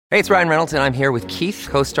Hey, it's Ryan Reynolds, and I'm here with Keith,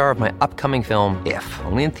 co-star of my upcoming film, If,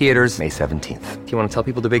 only in theaters May 17th. Do you want to tell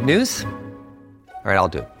people the big news? All right, I'll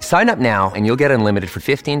do it. Sign up now and you'll get unlimited for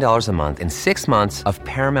 $15 a month and 6 months of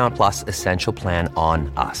Paramount Plus Essential Plan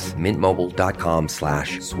on us.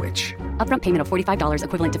 MintMobile.com/switch. Upfront payment of $45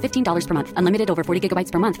 equivalent to $15 per month. Unlimited over 40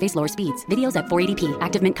 gigabytes per month. Face lower speeds. Videos at 480p.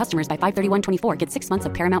 Active Mint customers by 531.24 get 6 months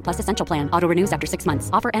of Paramount Plus Essential Plan. Auto renews after 6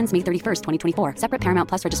 months. Offer ends May 31st, 2024. Separate Paramount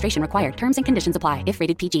Plus registration required. Terms and conditions apply if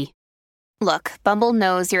rated PG. Look, Bumble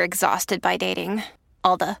knows you're exhausted by dating.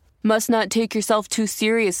 All the, must not take yourself too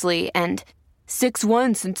seriously, and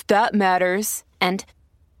 6'1" since that matters. And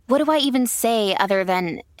what do I even say other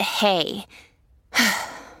than, hey?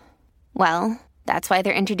 Well, that's why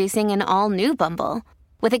they're introducing an all-new Bumble,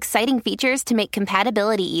 with exciting features to make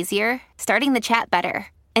compatibility easier, starting the chat better,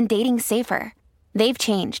 and dating safer. They've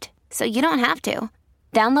changed, so you don't have to.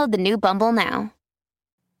 Download the new Bumble now.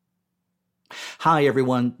 Hi,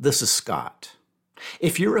 everyone. This is Scott.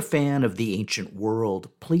 If you're a fan of The Ancient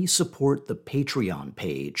World, please support the Patreon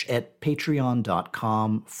page at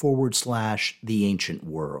patreon.com/The Ancient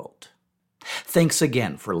World. Thanks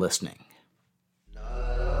again for listening.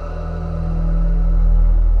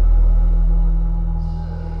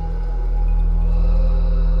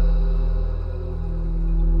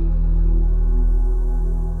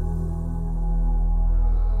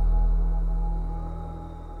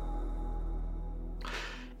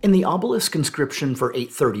 In the obelisk inscription for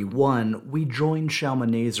 831, we join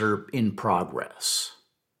Shalmaneser in progress.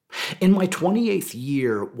 In my 28th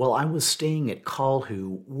year, while I was staying at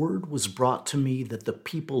Kalhu, word was brought to me that the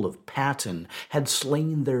people of Patton had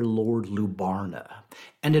slain their lord Lubarna,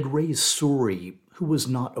 and had raised Suri, who was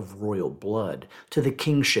not of royal blood, to the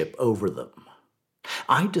kingship over them.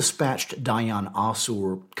 I dispatched Dayan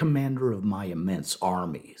Asur, commander of my immense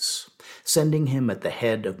armies, sending him at the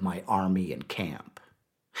head of my army and camp.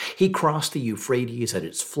 He crossed the Euphrates at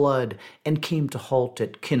its flood and came to halt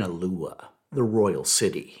at Kinalua, the royal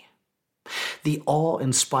city. The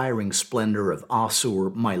awe-inspiring splendor of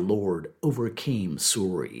Asur, my lord, overcame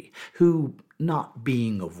Suri, who, not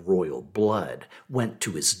being of royal blood, went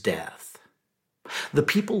to his death. The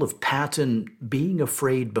people of Patton, being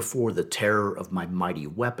afraid before the terror of my mighty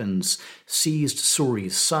weapons, seized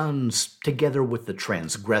Suri's sons together with the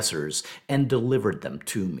transgressors and delivered them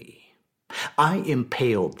to me. I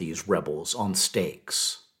impaled these rebels on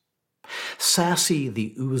stakes. Sassi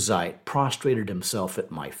the Uzite prostrated himself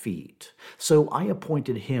at my feet, so I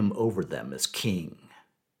appointed him over them as king.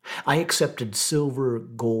 I accepted silver,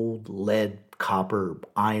 gold, lead, copper,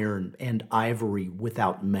 iron, and ivory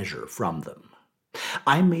without measure from them.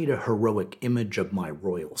 I made a heroic image of my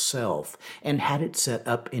royal self and had it set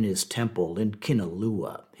up in his temple in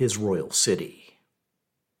Kinalua, his royal city.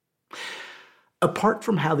 Apart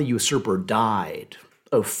from how the usurper died,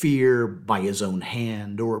 of fear by his own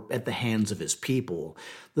hand or at the hands of his people,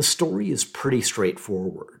 the story is pretty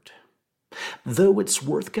straightforward. Though it's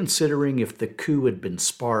worth considering if the coup had been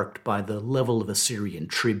sparked by the level of Assyrian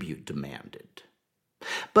tribute demanded.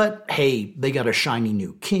 But hey, they got a shiny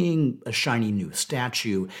new king, a shiny new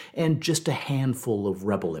statue, and just a handful of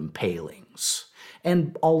rebel impalings.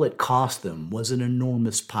 And all it cost them was an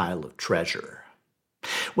enormous pile of treasure.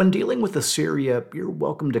 When dealing with Assyria, you're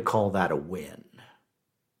welcome to call that a win.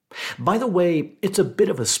 By the way, it's a bit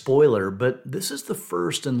of a spoiler, but this is the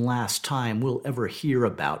first and last time we'll ever hear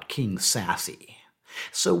about King Sassi,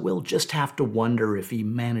 so we'll just have to wonder if he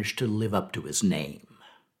managed to live up to his name.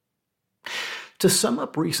 To sum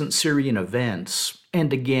up recent Syrian events,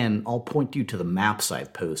 and again, I'll point you to the maps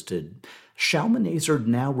I've posted, Shalmaneser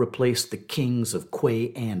now replaced the kings of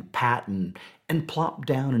Quay and Patton and plopped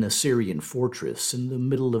down an Assyrian fortress in the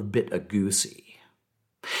middle of Bit Agusi.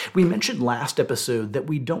 We mentioned last episode that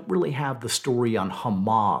we don't really have the story on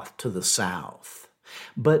Hamath to the south,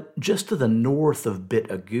 but just to the north of Bit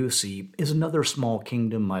Agusi is another small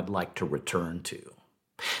kingdom I'd like to return to,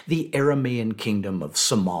 the Aramaean kingdom of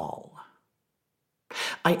Samal.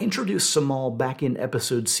 I introduced Samal back in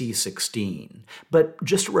episode C16, but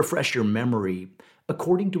just to refresh your memory,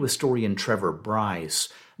 according to historian Trevor Bryce,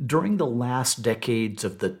 during the last decades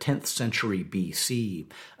of the 10th century BC,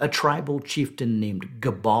 a tribal chieftain named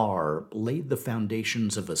Gabar laid the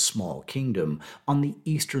foundations of a small kingdom on the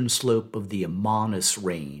eastern slope of the Amanus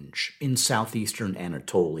range in southeastern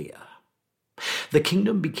Anatolia. The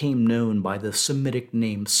kingdom became known by the Semitic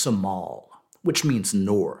name Samal, which means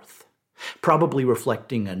north, probably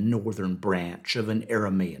reflecting a northern branch of an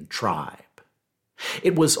Aramaean tribe.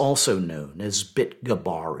 It was also known as Bit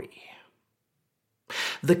Gabari.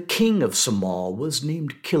 The king of Samal was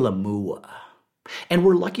named Kilamua, and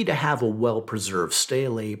we're lucky to have a well-preserved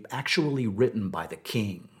stele actually written by the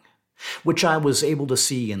king. which I was able to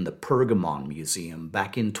see in the Pergamon Museum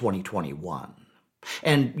back in 2021.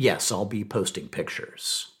 And yes, I'll be posting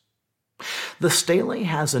pictures. The stele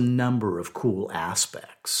has a number of cool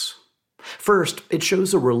aspects. First, it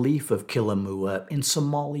shows a relief of Kilimua in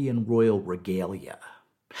Somalian royal regalia,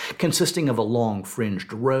 consisting of a long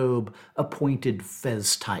fringed robe, a pointed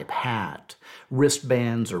fez-type hat,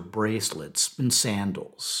 wristbands or bracelets, and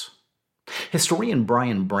sandals. Historian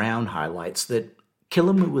Brian Brown highlights that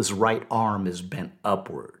Kilimua's right arm is bent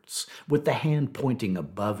upwards, with the hand pointing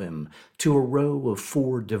above him to a row of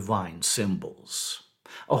 4 divine symbols: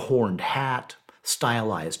 a horned hat,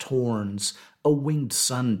 stylized horns, a winged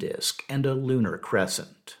sun disk, and a lunar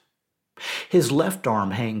crescent. His left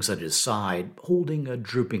arm hangs at his side, holding a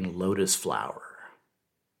drooping lotus flower.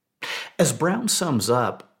 As Brown sums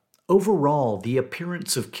up, overall, the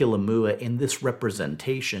appearance of Kilimua in this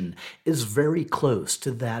representation is very close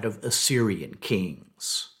to that of Assyrian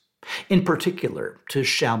kings, in particular to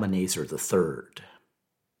Shalmaneser III.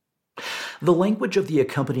 The language of the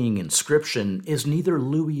accompanying inscription is neither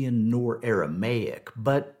Luwian nor Aramaic,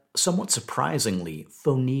 but somewhat surprisingly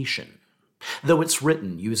Phoenician, though it's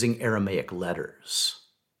written using Aramaic letters.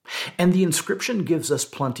 And the inscription gives us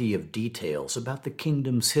plenty of details about the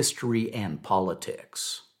kingdom's history and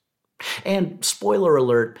politics. And, spoiler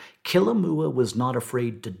alert, Kilimua was not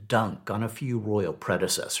afraid to dunk on a few royal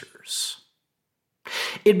predecessors.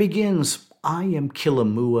 It begins, "I am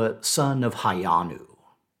Kilimua, son of Hayanu.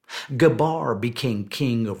 Gabar became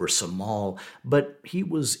king over Samal, but he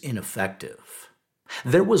was ineffective.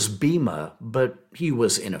 There was Bima, but he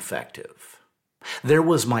was ineffective. There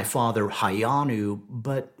was my father Hayanu,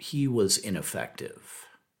 but he was ineffective.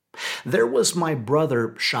 There was my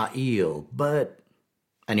brother Sha'il, but..."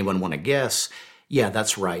 Anyone want to guess? Yeah,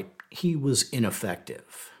 that's right. He was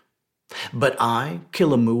ineffective. "But I,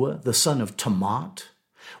 Kilimua, the son of Tamat,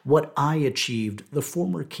 what I achieved, the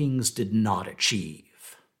former kings did not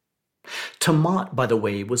achieve." Tamat, by the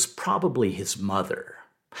way, was probably his mother.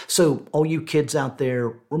 So, all you kids out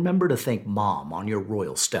there, remember to thank Mom on your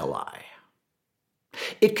royal stelae.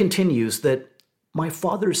 It continues that my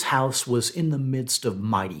father's house was in the midst of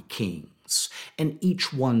mighty kings, and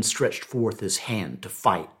each one stretched forth his hand to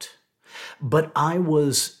fight. But I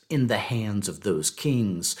was in the hands of those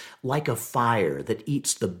kings like a fire that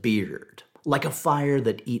eats the beard, like a fire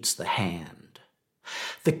that eats the hand.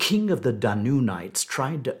 The king of the Danunites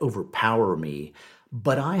tried to overpower me,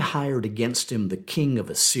 but I hired against him the king of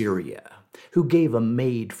Assyria, who gave a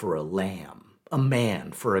maid for a lamb, a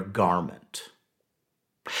man for a garment.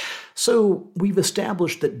 So we've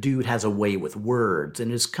established that dude has a way with words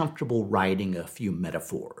and is comfortable writing a few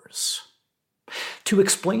metaphors. To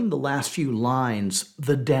explain the last few lines,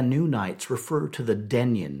 the Danunites refer to the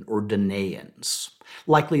Denian or Danaans,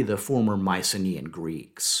 likely the former Mycenaean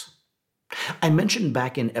Greeks. I mentioned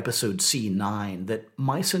back in episode C9 that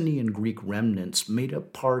Mycenaean Greek remnants made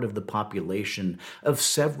up part of the population of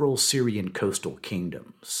several Syrian coastal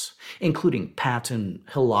kingdoms, including Pattan,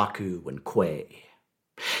 Hilaku, and Quay.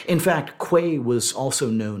 In fact, Quay was also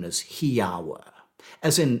known as Hiawa,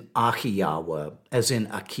 as in Ahiawa, as in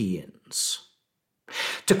Achaeans.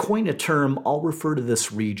 To coin a term, I'll refer to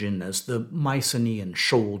this region as the Mycenaean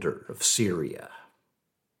shoulder of Syria.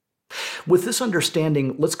 With this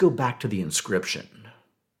understanding, let's go back to the inscription.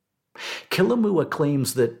 Kilimua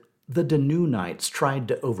claims that the Danunites tried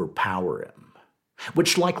to overpower him,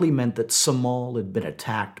 which likely meant that Samal had been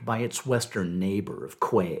attacked by its western neighbor of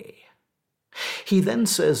Quay. He then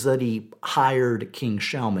says that he hired King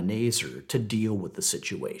Shalmaneser to deal with the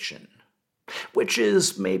situation, which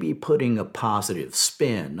is maybe putting a positive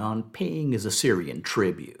spin on paying his Assyrian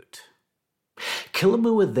tribute.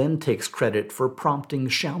 Kilimua then takes credit for prompting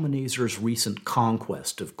Shalmaneser's recent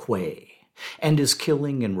conquest of Quay and his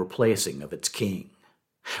killing and replacing of its king,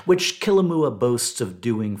 which Kilimua boasts of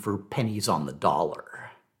doing for pennies on the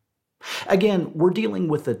dollar. Again, we're dealing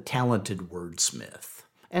with a talented wordsmith,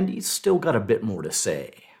 and he's still got a bit more to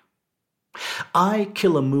say. "I,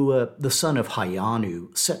 Kilimua, the son of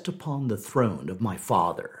Hayanu, sat upon the throne of my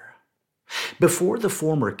father. Before the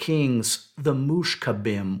former kings, the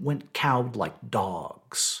Mushkabim went cowed like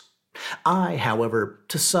dogs. I, however,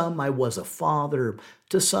 to some I was a father,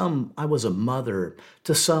 to some I was a mother,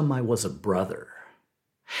 to some I was a brother.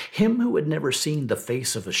 Him who had never seen the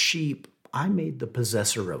face of a sheep, I made the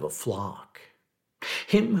possessor of a flock.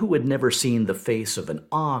 Him who had never seen the face of an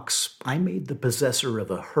ox, I made the possessor of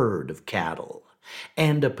a herd of cattle,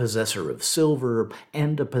 and a possessor of silver,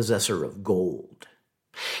 and a possessor of gold.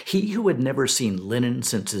 He who had never seen linen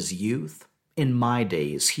since his youth, in my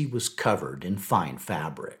days he was covered in fine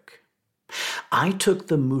fabric. I took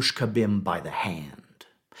the Mushkabim by the hand.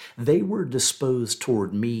 They were disposed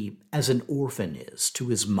toward me as an orphan is to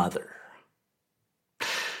his mother.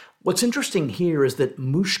 What's interesting here is that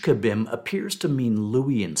Mushkabim appears to mean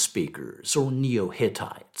Luwian speakers or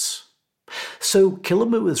Neo-Hittites. So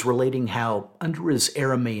Kilamu is relating how, under his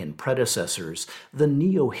Aramaean predecessors, the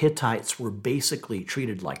Neo-Hittites were basically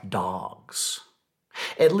treated like dogs.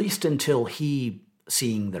 At least until he,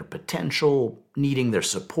 seeing their potential, needing their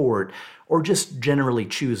support, or just generally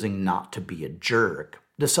choosing not to be a jerk,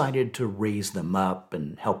 decided to raise them up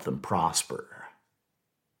and help them prosper.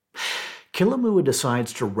 Kilamua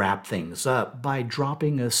decides to wrap things up by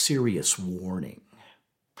dropping a serious warning.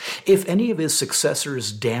 If any of his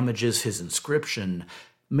successors damages his inscription,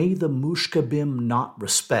 may the Mushkabim not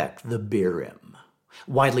respect the Birim,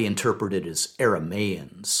 widely interpreted as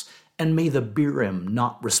Aramaeans, and may the Birim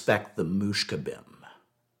not respect the Mushkabim.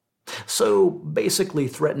 So basically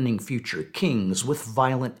threatening future kings with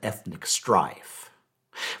violent ethnic strife,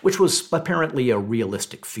 which was apparently a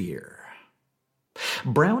realistic fear.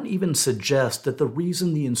 Brown even suggests that the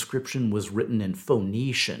reason the inscription was written in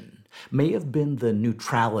Phoenician may have been the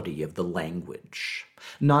neutrality of the language,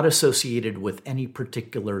 not associated with any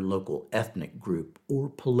particular local ethnic group or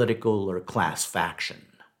political or class faction,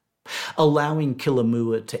 allowing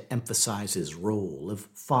Kilamua to emphasize his role of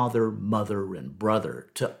father, mother, and brother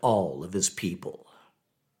to all of his people.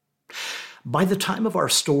 By the time of our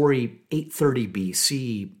story, 830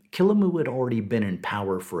 BC, Kilamua had already been in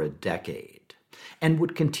power for a decade, and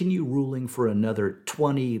would continue ruling for another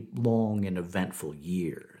 20 long and eventful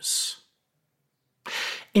years.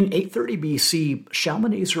 In 830 BC,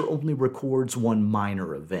 Shalmaneser only records one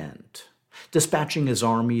minor event, dispatching his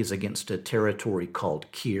armies against a territory called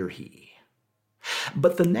Kirhi.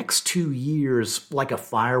 But the next 2 years, like a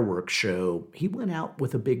fireworks show, he went out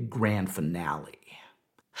with a big grand finale.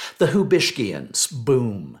 The Hubishkians,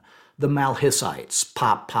 boom. The Malhissites,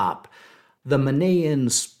 pop, pop. The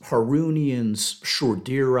Manaeans, Harunians,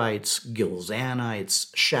 Shordirites,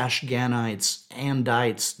 Gilzanites, Shashganites,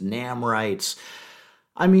 Andites, Namrites.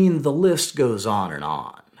 I mean, the list goes on and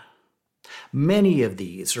on. Many of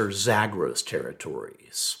these are Zagros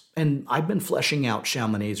territories, and I've been fleshing out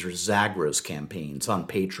Shalmaneser's Zagros campaigns on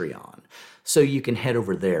Patreon, so you can head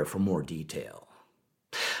over there for more detail.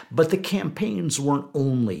 But the campaigns weren't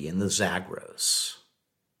only in the Zagros.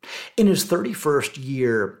 In his 31st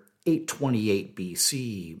year, 828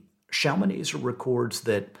 BC, Shalmaneser records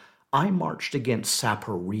that I marched against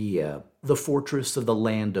Saparia, the fortress of the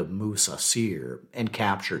land of Musasir, and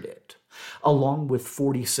captured it, along with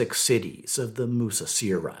 46 cities of the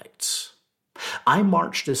Musasirites. I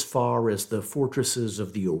marched as far as the fortresses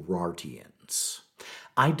of the Urartians.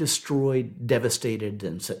 I destroyed, devastated,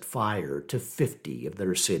 and set fire to 50 of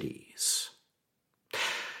their cities.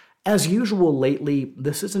 As usual lately,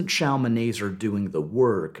 this isn't Shalmaneser doing the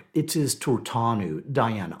work, it's his Turtanu,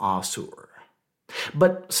 Dayan Asur.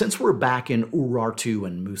 But since we're back in Urartu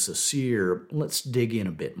and Musasir, let's dig in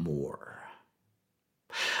a bit more.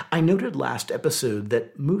 I noted last episode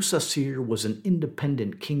that Musasir was an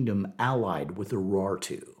independent kingdom allied with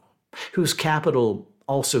Urartu, whose capital,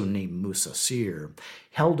 also named Musasir,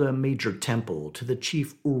 held a major temple to the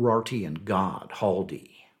chief Urartian god Haldi.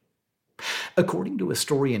 According to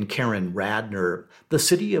historian Karen Radner, the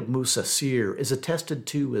city of Musasir is attested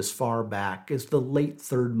to as far back as the late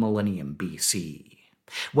 3rd millennium BC,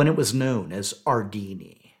 when it was known as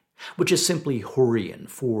Ardini, which is simply Hurrian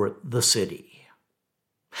for the city.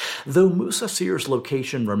 Though Musasir's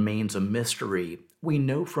location remains a mystery, we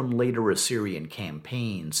know from later Assyrian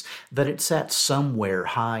campaigns that it sat somewhere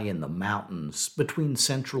high in the mountains between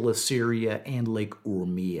central Assyria and Lake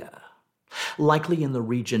Urmia, likely in the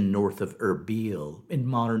region north of Erbil in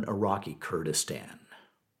modern Iraqi Kurdistan.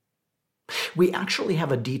 We actually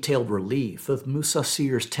have a detailed relief of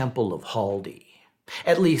Musasir's Temple of Haldi,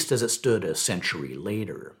 at least as it stood a century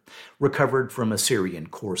later, recovered from Assyrian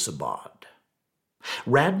Khorsabad.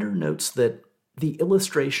 Radner notes that the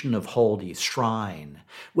illustration of Haldi's shrine,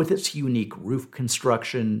 with its unique roof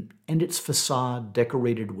construction and its facade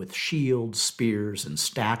decorated with shields, spears, and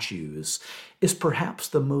statues, is perhaps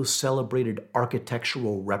the most celebrated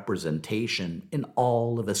architectural representation in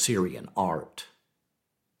all of Assyrian art.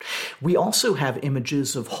 We also have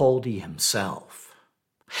images of Haldi himself.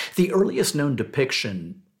 The earliest known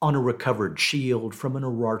depiction on a recovered shield from an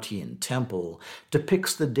Urartian temple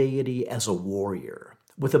depicts the deity as a warrior,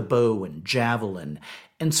 with a bow and javelin,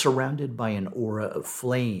 and surrounded by an aura of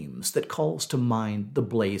flames that calls to mind the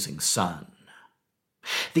blazing sun.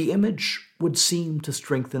 The image would seem to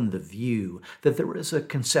strengthen the view that there is a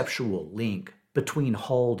conceptual link between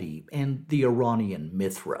Haldi and the Iranian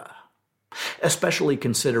Mithra, especially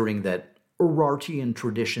considering that Urartian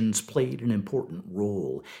traditions played an important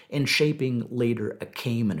role in shaping later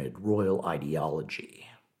Achaemenid royal ideology.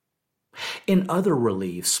 In other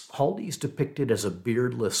reliefs, Haldi's depicted as a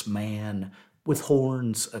beardless man with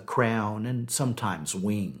horns, a crown, and sometimes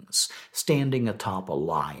wings, standing atop a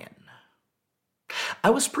lion. I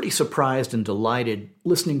was pretty surprised and delighted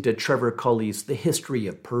listening to Trevor Culley's The History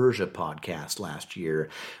of Persia podcast last year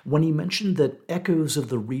when he mentioned that echoes of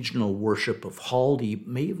the regional worship of Haldi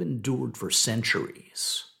may have endured for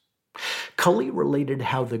centuries. Culley related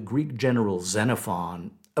how the Greek general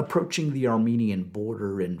Xenophon, approaching the Armenian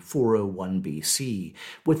border in 401 BC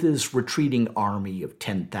with his retreating army of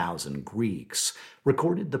 10,000 Greeks,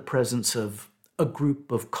 recorded the presence of a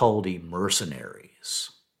group of Chaldi mercenaries.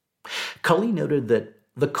 Culley noted that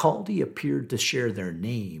the Chaldi appeared to share their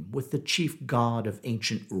name with the chief god of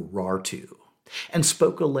ancient Urartu, and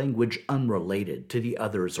spoke a language unrelated to the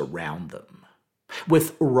others around them,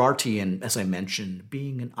 with Urartian, as I mentioned,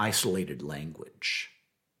 being an isolated language.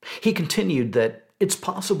 He continued that it's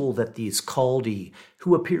possible that these Chaldi,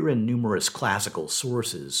 who appear in numerous classical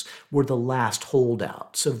sources, were the last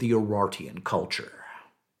holdouts of the Urartian culture.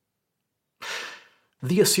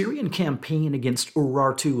 The Assyrian campaign against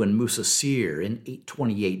Urartu and Musasir in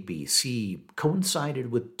 828 BC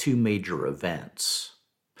coincided with two major events.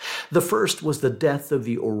 The first was the death of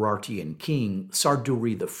the Urartian king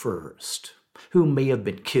Sarduri I, who may have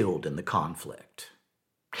been killed in the conflict.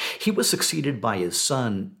 He was succeeded by his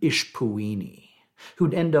son Ishpuini,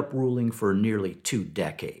 who'd end up ruling for nearly 2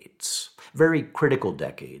 decades, very critical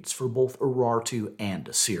decades for both Urartu and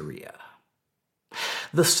Assyria.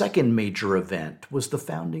 The second major event was the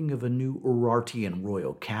founding of a new Urartian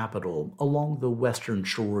royal capital along the western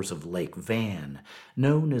shores of Lake Van,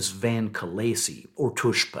 known as Van Kalesi or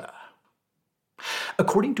Tushpa.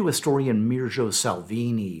 According to historian Mirjo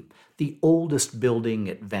Salvini, the oldest building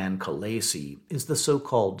at Van Kalesi is the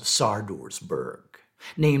so-called Sardursburg,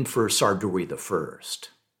 named for Sarduri I.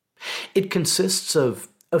 It consists of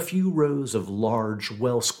a few rows of large,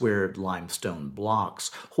 well-squared limestone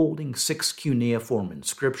blocks holding 6 cuneiform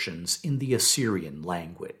inscriptions in the Assyrian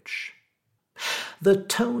language. The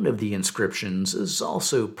tone of the inscriptions is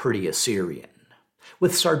also pretty Assyrian,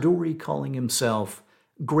 with Sarduri calling himself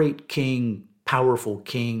Great King, Powerful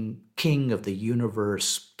King, King of the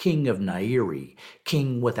Universe, King of Nairi,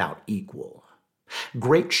 King without equal,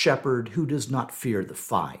 Great Shepherd who does not fear the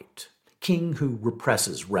fight, King who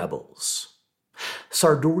represses rebels.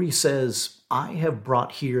 Sarduri says, I have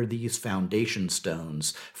brought here these foundation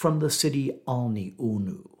stones from the city Alni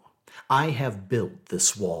Unu. I have built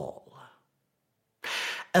this wall.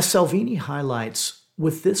 As Salvini highlights,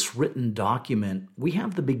 with this written document, we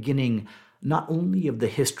have the beginning not only of the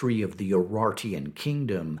history of the Urartian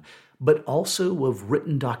kingdom, but also of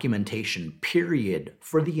written documentation, period,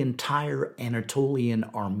 for the entire Anatolian,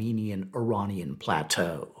 Armenian, Iranian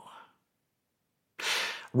plateau.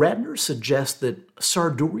 Radner suggests that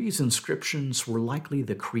Sarduri's inscriptions were likely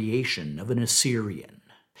the creation of an Assyrian,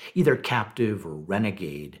 either captive or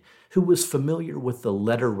renegade, who was familiar with the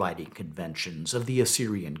letter-writing conventions of the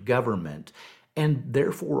Assyrian government and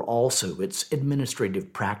therefore also its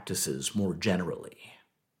administrative practices more generally.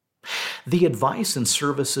 The advice and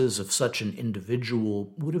services of such an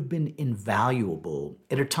individual would have been invaluable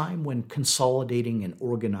at a time when consolidating and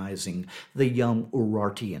organizing the young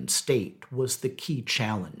Urartian state was the key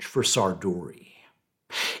challenge for Sarduri.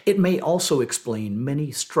 It may also explain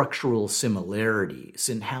many structural similarities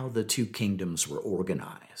in how the two kingdoms were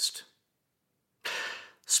organized.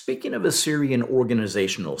 Speaking of Assyrian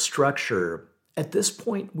organizational structure, at this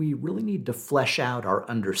point, we really need to flesh out our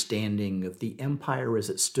understanding of the empire as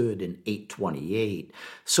it stood in 828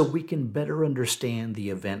 so we can better understand the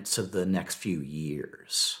events of the next few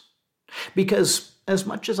years. Because as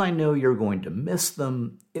much as I know you're going to miss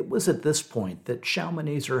them, it was at this point that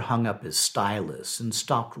Shalmaneser hung up his stylus and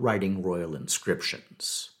stopped writing royal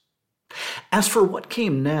inscriptions. As for what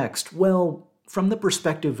came next, well, from the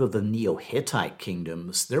perspective of the Neo-Hittite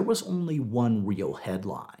kingdoms, there was only one real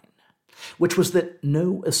headline, which was that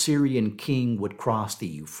no Assyrian king would cross the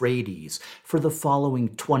Euphrates for the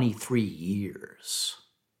following 23 years.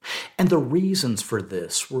 And the reasons for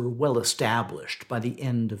this were well established by the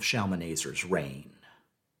end of Shalmaneser's reign.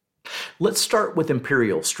 Let's start with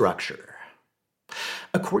imperial structure.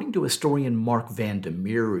 According to historian Mark van de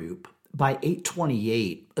Meerup, by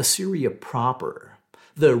 828, Assyria proper,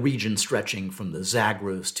 the region stretching from the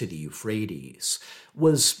Zagros to the Euphrates,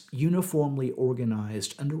 was uniformly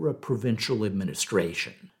organized under a provincial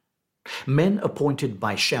administration. Men appointed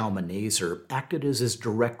by Shalmaneser acted as his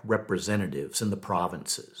direct representatives in the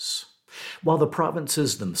provinces. while the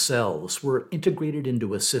provinces themselves were integrated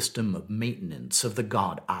into a system of maintenance of the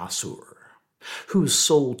god Asur, whose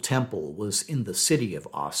sole temple was in the city of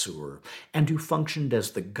Asur and who functioned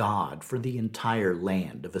as the god for the entire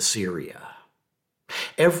land of Assyria.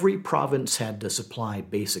 Every province had to supply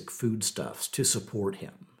basic foodstuffs to support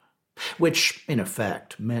him, which, in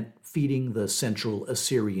effect, meant feeding the central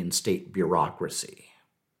Assyrian state bureaucracy.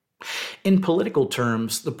 In political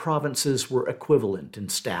terms, the provinces were equivalent in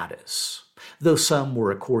status, though some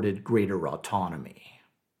were accorded greater autonomy.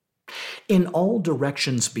 In all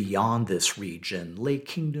directions beyond this region lay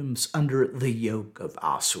kingdoms under the yoke of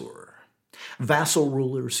Asur, vassal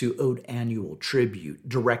rulers who owed annual tribute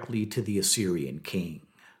directly to the Assyrian king.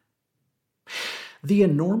 The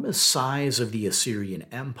enormous size of the Assyrian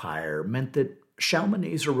Empire meant that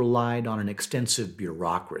Shalmaneser relied on an extensive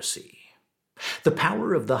bureaucracy. The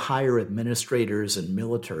power of the higher administrators and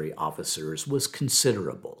military officers was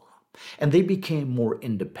considerable, and they became more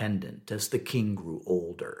independent as the king grew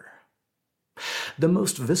older. The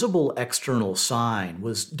most visible external sign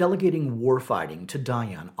was delegating warfighting to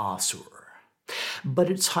Dayan Asur,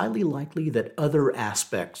 but it's highly likely that other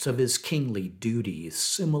aspects of his kingly duties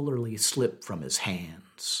similarly slipped from his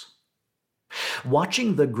hands.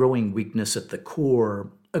 Watching the growing weakness at the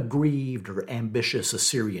core, aggrieved or ambitious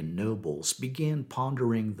Assyrian nobles began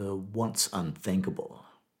pondering the once unthinkable.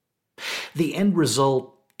 The end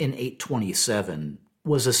result in 827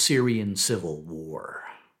 was Assyrian civil war.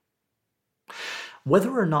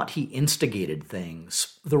 Whether or not he instigated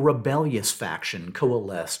things, the rebellious faction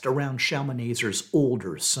coalesced around Shalmaneser's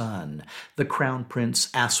older son, the crown prince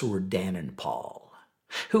Assur-Dananpal,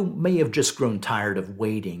 who may have just grown tired of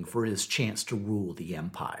waiting for his chance to rule the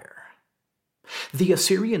empire. The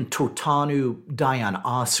Assyrian Turtanu Dayan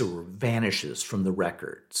Asur vanishes from the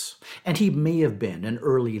records, and he may have been an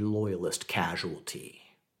early loyalist casualty.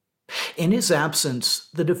 In his absence,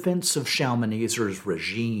 the defense of Shalmaneser's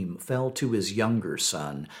regime fell to his younger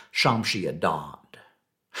son, Shamshi-Adad,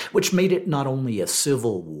 which made it not only a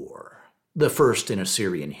civil war, the first in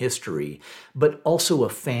Assyrian history, but also a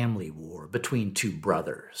family war between two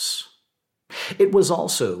brothers. It was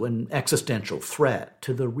also an existential threat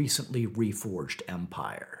to the recently reforged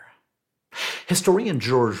empire. Historian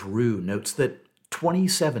Georges Roux notes that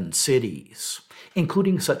 27 cities,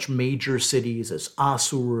 including such major cities as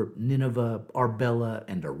Assur, Nineveh, Arbela,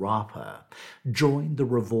 and Arapa, joined the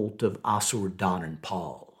revolt of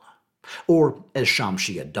Assur-Dananpal, or, as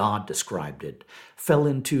Shamshi-Adad described it, fell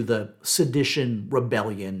into the sedition,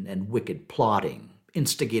 rebellion, and wicked plotting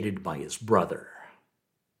instigated by his brother.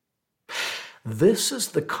 This is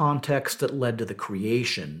the context that led to the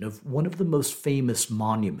creation of one of the most famous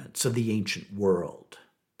monuments of the ancient world,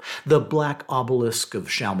 the Black Obelisk of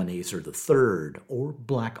Shalmaneser III, or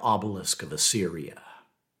Black Obelisk of Assyria.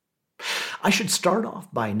 I should start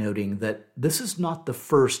off by noting that this is not the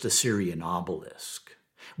first Assyrian obelisk.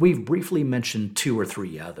 We've briefly mentioned 2 or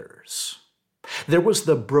 3 others. There was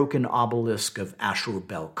the broken obelisk of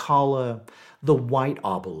Ashur-bel-Kala, the white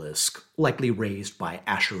obelisk, likely raised by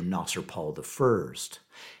Ashur-nasir-pal I,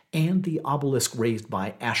 and the obelisk raised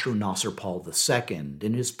by Ashur-nasir-pal II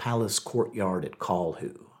in his palace courtyard at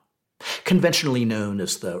Kalhu, conventionally known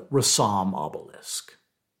as the Rassam obelisk.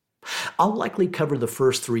 I'll likely cover the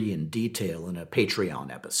first 3 in detail in a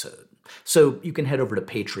Patreon episode, so you can head over to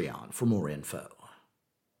Patreon for more info.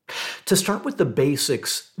 To start with the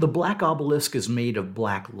basics, the black obelisk is made of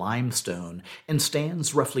black limestone and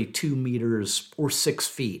stands roughly 2 meters or 6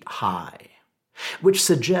 feet high, which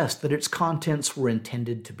suggests that its contents were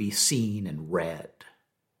intended to be seen and read.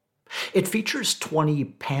 It features 20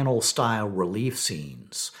 panel-style relief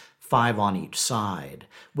scenes, 5 on each side,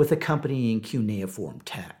 with accompanying cuneiform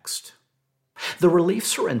text. The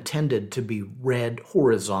reliefs are intended to be read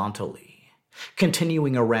horizontally,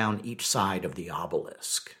 continuing around each side of the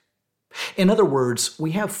obelisk. In other words,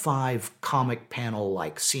 we have 5 comic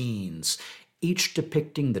panel-like scenes, each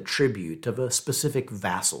depicting the tribute of a specific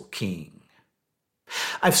vassal king.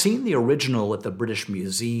 I've seen the original at the British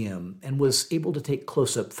Museum and was able to take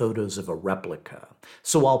close-up photos of a replica,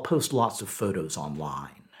 so I'll post lots of photos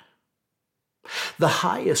online. The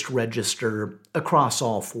highest register, across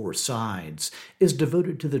all 4 sides, is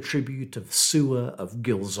devoted to the tribute of Suwa of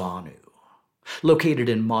Gilzanu, located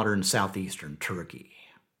in modern southeastern Turkey.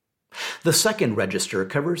 The second register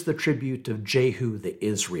covers the tribute of Jehu the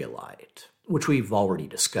Israelite, which we've already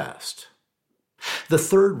discussed. The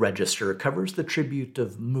third register covers the tribute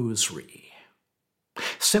of Musri.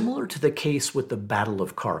 Similar to the case with the Battle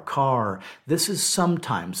of Karkar, this is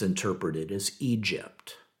sometimes interpreted as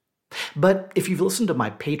Egypt. But if you've listened to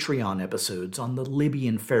my Patreon episodes on the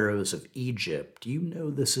Libyan pharaohs of Egypt, you know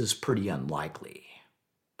this is pretty unlikely.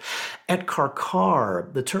 At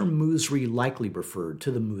Karkar, the term Muzri likely referred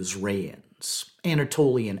to the Muzraeans,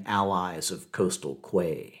 Anatolian allies of coastal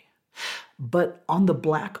Quay. But on the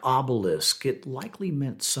black obelisk, it likely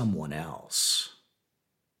meant someone else.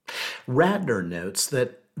 Radner notes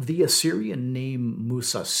that the Assyrian name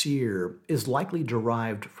Musasir is likely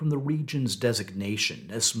derived from the region's designation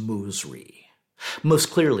as Muzri, most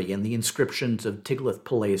clearly in the inscriptions of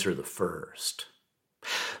Tiglath-Pileser I.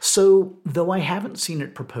 So, though I haven't seen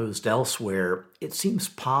it proposed elsewhere, it seems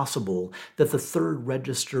possible that the third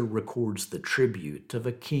register records the tribute of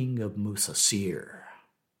a king of Musasir.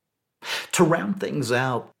 To round things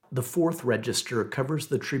out, the fourth register covers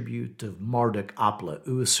the tribute of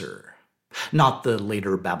Marduk-apla-Usur, not the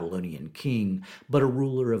later Babylonian king, but a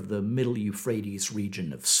ruler of the Middle Euphrates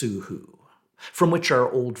region of Suhu, from which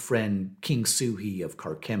our old friend King Suhi of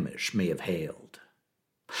Carchemish may have hailed.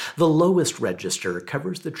 The lowest register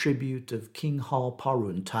covers the tribute of King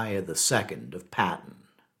Hal-Paruntaya II of Patton.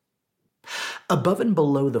 Above and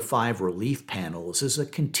below the 5 relief panels is a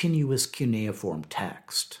continuous cuneiform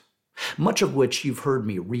text, much of which you've heard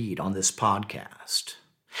me read on this podcast,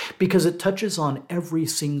 because it touches on every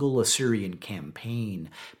single Assyrian campaign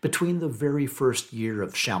between the very first year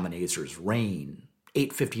of Shalmaneser's reign,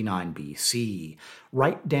 859 BC,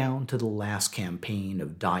 right down to the last campaign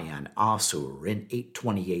of Dayan-Assur in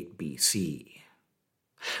 828 BC.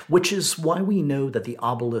 Which is why we know that the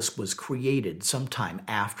obelisk was created sometime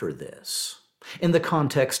after this, in the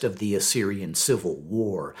context of the Assyrian Civil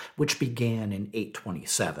War, which began in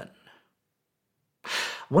 827.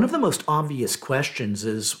 One of the most obvious questions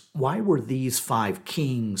is, why were these 5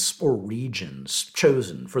 kings or regions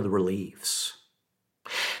chosen for the reliefs?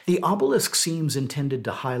 The obelisk seems intended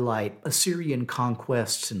to highlight Assyrian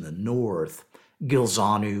conquests in the north,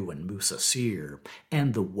 Gilzanu and Musasir,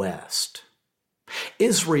 and the west.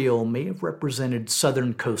 Israel may have represented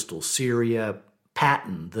southern coastal Syria,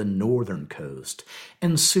 Patton the northern coast,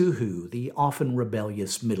 and Suhu the often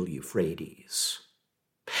rebellious Middle Euphrates.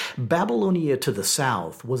 Babylonia to the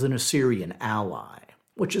south was an Assyrian ally,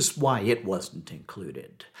 which is why it wasn't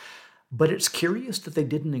included. But it's curious that they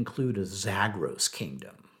didn't include a Zagros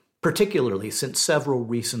kingdom, particularly since several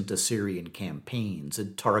recent Assyrian campaigns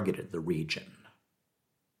had targeted the region.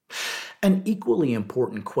 An equally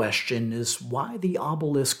important question is why the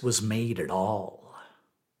obelisk was made at all.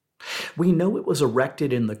 We know it was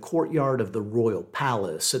erected in the courtyard of the royal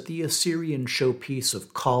palace at the Assyrian showpiece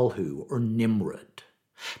of Kalhu or Nimrud,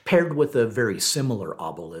 paired with a very similar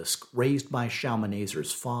obelisk raised by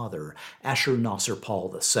Shalmaneser's father,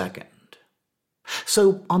 Ashur-nasir-pal II.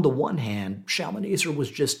 So, on the one hand, Shalmaneser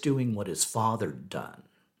was just doing what his father had done,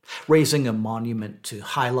 raising a monument to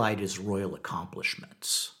highlight his royal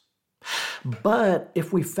accomplishments. But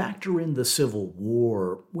if we factor in the Civil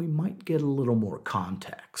War, we might get a little more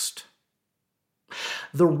context.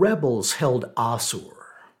 The rebels held Assur,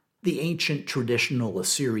 the ancient traditional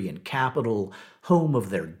Assyrian capital, home of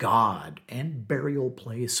their god and burial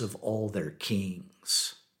place of all their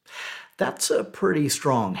kings. That's a pretty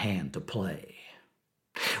strong hand to play.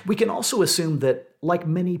 We can also assume that, like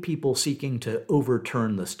many people seeking to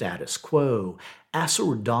overturn the status quo,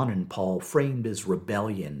 Assur-Dananpal framed his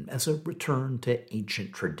rebellion as a return to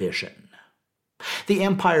ancient tradition. The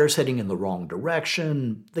empire's heading in the wrong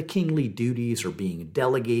direction, the kingly duties are being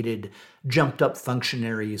delegated, jumped-up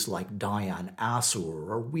functionaries like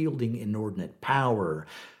Dayan-Assur are wielding inordinate power,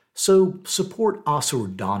 so support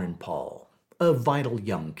Assur-Dananpal, a vital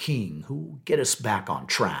young king who will get us back on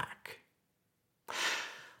track.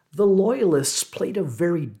 The Loyalists played a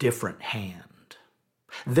very different hand.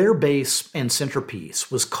 Their base and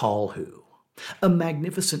centerpiece was Kalhu, a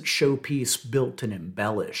magnificent showpiece built and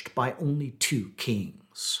embellished by only 2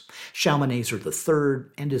 kings, Shalmaneser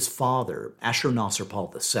III and his father,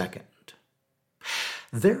 Ashur-nasir-pal II.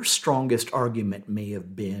 Their strongest argument may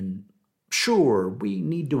have been, sure, we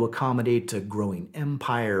need to accommodate a growing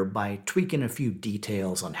empire by tweaking a few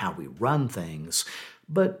details on how we run things,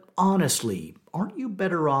 but honestly, aren't you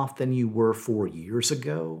better off than you were 4 years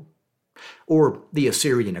ago? Or the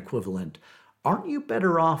Assyrian equivalent, aren't you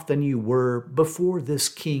better off than you were before this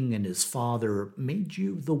king and his father made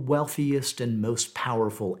you the wealthiest and most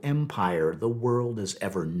powerful empire the world has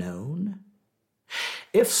ever known?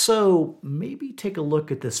 If so, maybe take a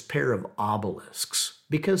look at this pair of obelisks,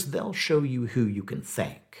 because they'll show you who you can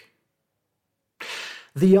thank.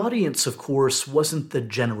 The audience, of course, wasn't the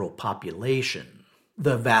general population,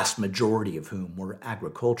 the vast majority of whom were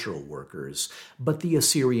agricultural workers, but the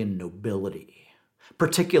Assyrian nobility,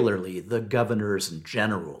 particularly the governors and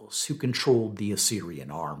generals who controlled the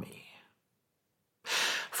Assyrian army.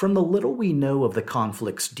 From the little we know of the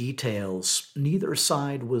conflict's details, neither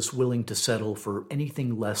side was willing to settle for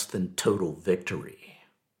anything less than total victory,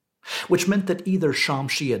 which meant that either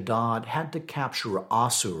Shamshi-Adad had to capture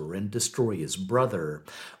Assur and destroy his brother,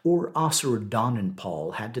 or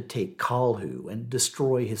Assur-Dananpal had to take Kalhu and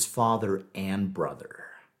destroy his father and brother.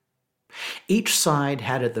 Each side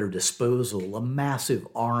had at their disposal a massive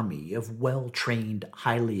army of well-trained,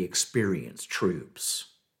 highly experienced troops.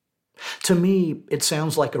 To me, it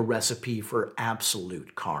sounds like a recipe for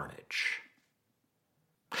absolute carnage.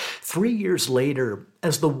 3 years later,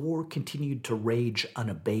 as the war continued to rage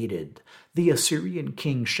unabated, the Assyrian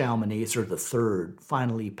king Shalmaneser III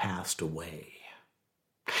finally passed away.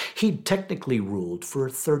 He'd technically ruled for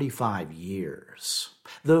 35 years,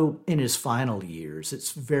 though in his final years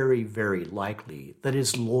it's very, very likely that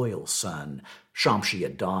his loyal son,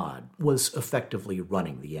 Shamshi-Adad, was effectively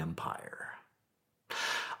running the empire.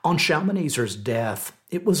 On Shalmaneser's death,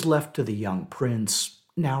 it was left to the young prince,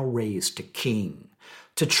 now raised to king,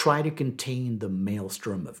 to try to contain the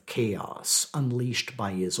maelstrom of chaos unleashed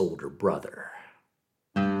by his older brother.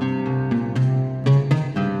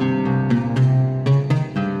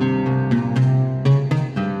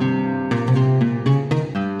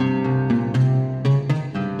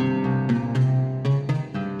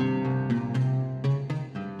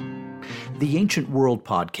 The Ancient World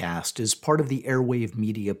podcast is part of the Airwave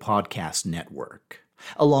Media Podcast Network,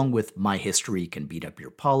 along with My History Can Beat Up Your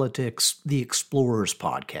Politics, The Explorers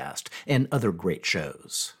podcast, and other great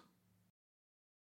shows.